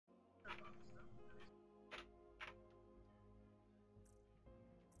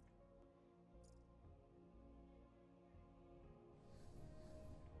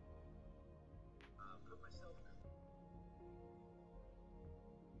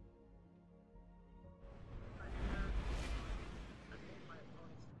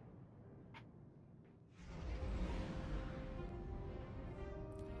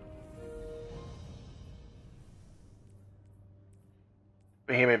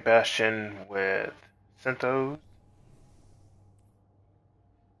Behemoth Bastion with Centos.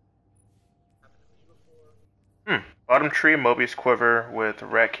 Bottom tree, Mobius Quiver with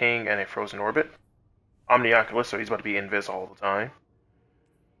Rat King and a Frozen Orbit. Omnioculus, so he's about to be invis all the time.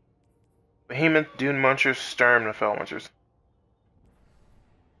 Behemoth, Dune Munchers, Sturm, and Fell Munchers.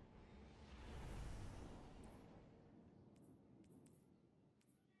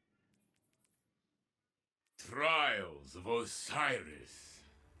 Trials of Osiris.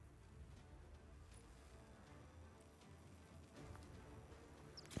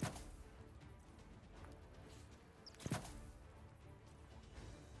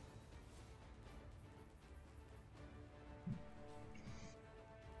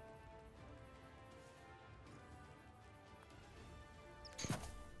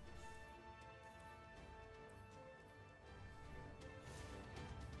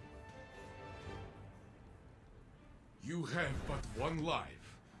 You have but one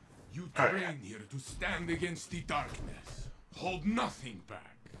life. You train here to stand against the darkness. Hold nothing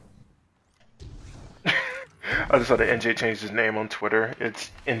back. I just saw that NJ changed his name on Twitter.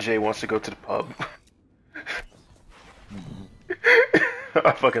 It's NJ wants to go to the pub.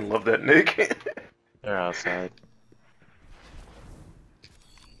 I fucking love that nick. They're outside.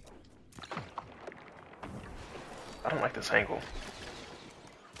 I don't like this angle.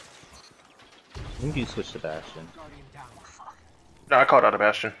 I think you switch to Bastion. No, I called out a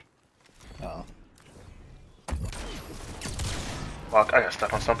Bastion. Oh. Fuck, I got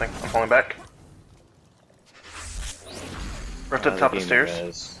stuck on something. I'm falling back. We're up to the top of the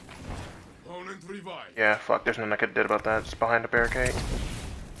stairs. Yeah, fuck, there's nothing I could do about that. It's behind the barricade.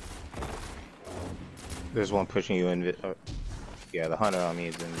 There's one pushing you in. Yeah, the hunter on me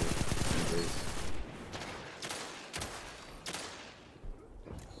is in.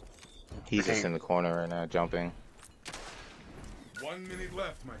 He's just in the corner right now, jumping. 1 minute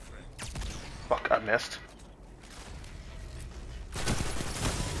left, my friend. Fuck, I missed.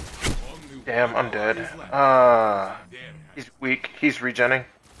 Damn, I'm dead. He's weak. He's regenning.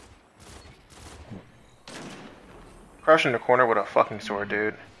 Crouch in the corner with a fucking sword,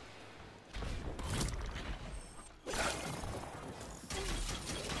 dude.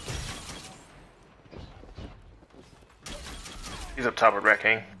 He's up top with Rat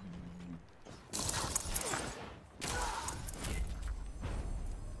King.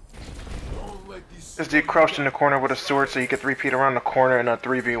 This dude crouched in the corner with a sword so he could 3-peat around the corner in a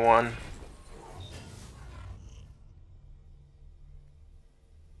 3v1.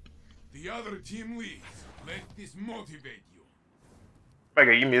 The other team leads. Let this motivate you.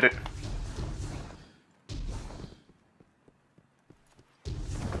 Okay, you muted.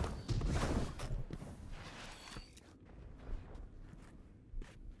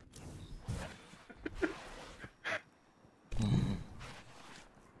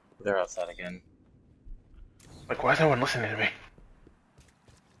 They're outside again. Like, why is no one listening to me?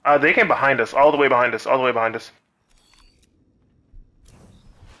 They came behind us, all the way behind us, all the way behind us.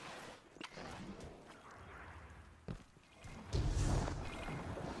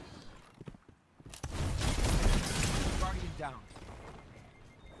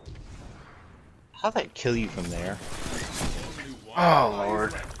 How'd that kill you from there? Oh,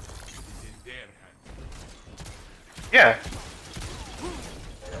 Lord. Yeah.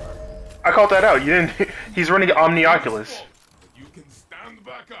 I called that out. You didn't. He's running Omnioculus. You can stand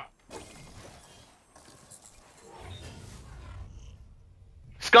back up.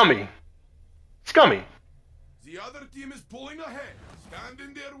 Scummy. Scummy. The other team is pulling ahead. Stand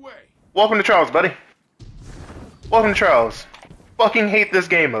in their way. Welcome to Trials, buddy. Welcome to Trials. Fucking hate this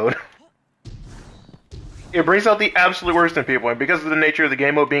game mode. It brings out the absolute worst in people, and because of the nature of the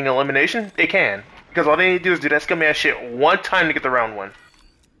game mode being elimination, it can. Because all they need to do is do that scummy ass shit one time to get the round one.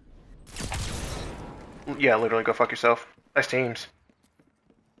 Yeah, literally, go fuck yourself. Nice teams.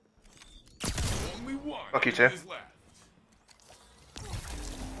 Only one Fuck you too. is left.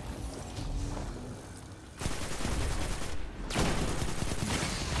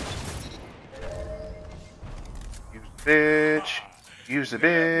 Use the bitch. Use the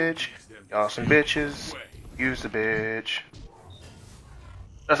bitch. Y'all some bitches. Use the bitch.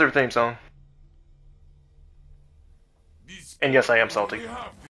 That's their theme song. And yes, I am salty.